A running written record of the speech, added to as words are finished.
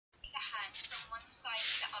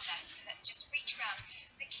are there. So let's just reach around.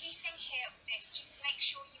 The key thing here with this, just make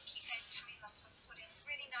sure you keep those tummy muscles pulled in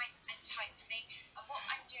really nice and tight for me. And what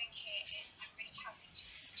I'm doing here is I'm really helping to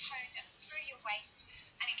tone through your waist.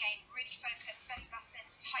 And again, really focus, belly button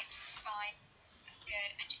tight to the spine. That's good.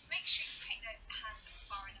 And just make sure you take those hands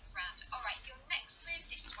far enough around. All right, your next move,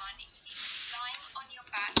 this one, you need to be lying on your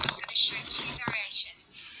back. I'm going to show two variations.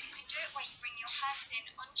 You can do it where you bring your hands in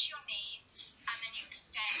onto your knees and then you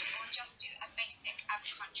extend, or just do a basic ab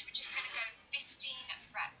crunch. We're just going to go 15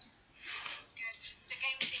 reps. That's good. So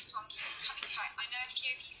again with this one, keep your tummy tight. I know a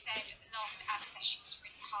few of you said the last ab session was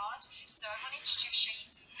really hard, so I wanted to just show you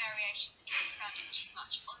some variations if you found it too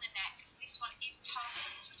much on the neck. This one is tough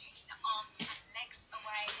because we're taking the arms and legs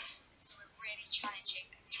away, so we're really challenging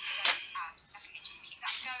those abs. Okay, just keep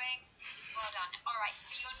that going. Well done. Alright,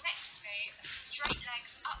 so your next move, straight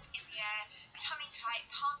legs up in the air, tummy tight,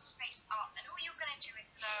 palms face up, and all you're going to do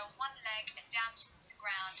is lower one leg down to the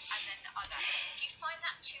ground and then the other. If you find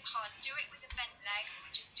that too hard, do it with a bent leg.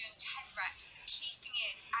 We're just doing 10 reps. The key thing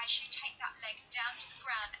is, as you take that leg down to the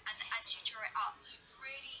ground and as you draw it up,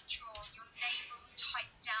 really draw your navel tight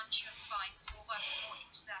down to your spine, so we'll work more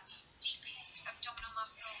into the deepest abdominal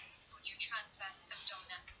muscle called your transverse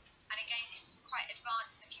abdominis. And again, this is quite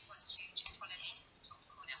advanced, so if you want to, just follow me in the top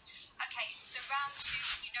corner. Okay, so round two,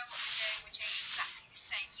 you know what we're doing. We're doing exactly the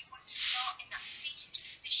same. You want to start in that seated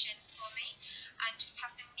position for me, and just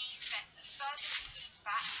have the knees bent. The further you lean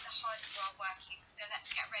back, the harder you are working. So let's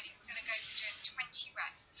get ready. We're going to go for doing 20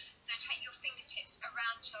 reps. So take your fingertips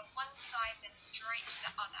around to one side, then straight to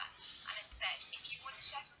the other. And as said, if you want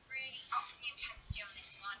to really up the intensity on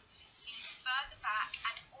this one, lean further back,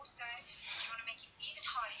 and also if you want to make it even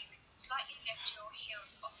harder, you can slightly lift your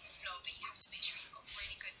heels off the floor, but you have to make sure you've got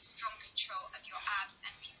really good, strong control of your abs, and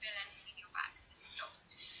if you feel anything in your back, then stop.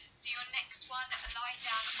 So your next one, lie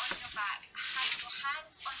down on your back, have your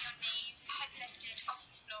hands on your knees, head lifted off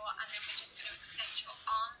the floor, and then we're just going to extend your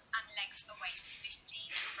arms and legs away for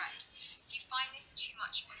 15 reps. If you find this too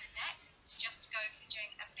much on the neck, just go for doing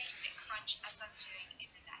a basic crunch as I'm doing in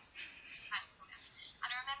the left hand corner. And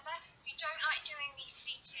remember, if you don't like doing these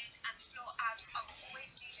seated and floor abs, I will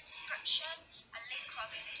always leave a description, a link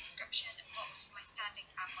rather in the description box for my standing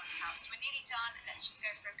ab workouts. We're nearly done. Let's just go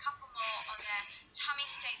for a couple more on there. Tummy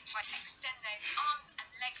stays tight. Extend those arms and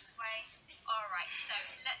legs away. Alright, so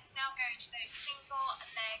let's now go to those single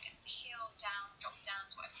leg heel down, drop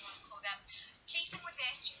downs, whatever you want to call them. Key thing with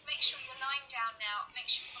this, just make sure you're lying down now. Make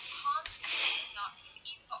sure your palms are facing up. If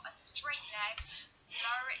you've got a straight leg,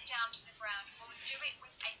 lower it down to the ground. We'll do it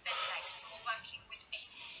with a bent leg, so we're working with a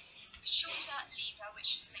shorter lever,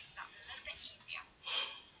 which just makes that a little bit easier.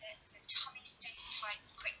 So tummy stays tight.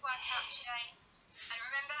 It's a quick workout today. And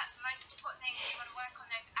remember, the most important thing, if you want to work on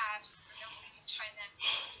those abs, remember we can tone them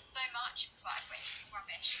so much, but if we're eating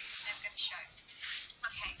rubbish, it's never going to show.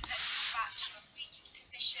 Okay, let's go back to your seated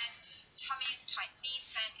position. Tummy is tight, knees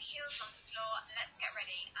bent, heels on the floor. Let's get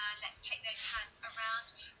ready, and let's take those hands around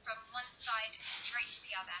from one side straight to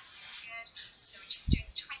the other. Good. So we're just doing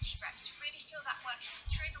 20 reps. Really feel that working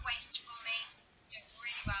through the waist for me. Doing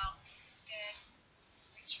really well. Good.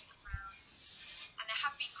 Reaching around. And there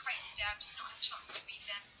have been quotes today, I've just not had a chance to read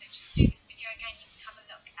them, so just do this video again, you can have a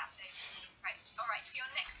look at those quotes. Alright, so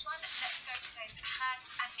your next one, let's go to those hands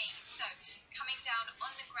and knees. So coming down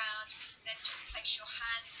on the ground, then just place your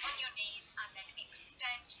hands on your knees and then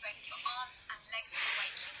extend both your arms and legs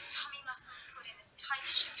away. Keep the tummy muscles pulled in as tight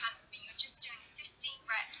as you can for me. You're just doing 15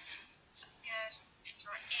 reps. That's good.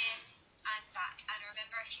 Draw it in and back. And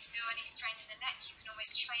remember, if you feel any strain in the neck, you can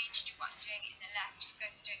always change to what I'm doing in the left. Just go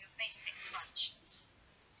for doing a basic crunch.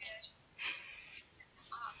 That's good. Step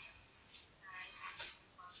them up. And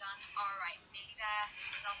well done. Alright, nearly there.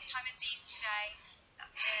 Last time of these today.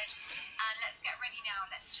 That's good. And let's get ready now.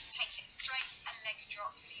 Let's just take it straight and leg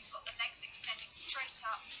drop. So you've got the legs extended straight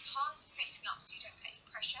up, palms facing up so you don't put any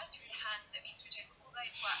pressure through the hands. So it means we're doing all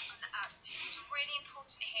those work on the abs. It's really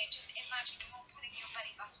important here. Just imagine you're pulling your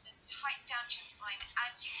belly button as tight down to your spine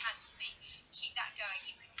as you can for me. Keep that going.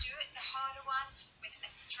 You can do it the harder one with a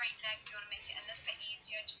straight leg. If you want to make it a little bit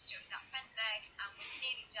easier, just do it with that bent leg. And we're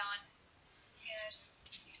nearly done. Good.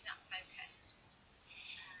 Keeping that focused.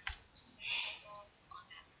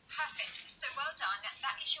 Perfect. So well done.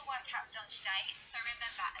 That is your workout done today. So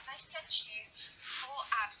remember, as I said to you, for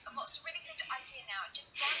abs, and what's a really good idea now,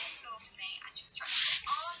 just stay on the floor for me and just stretch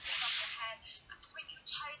your arms above your head and point your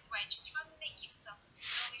toes away. Just try and make yourself as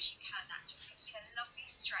long as you can. That just gives you a lovely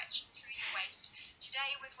stretch through your waist.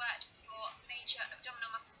 Today we've worked your major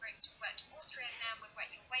abdominal muscle groups. We've worked all three of them. We've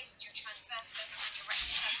worked your waist, your transversus, and your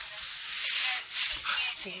rectus abdominis.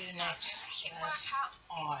 See you next hip workouts.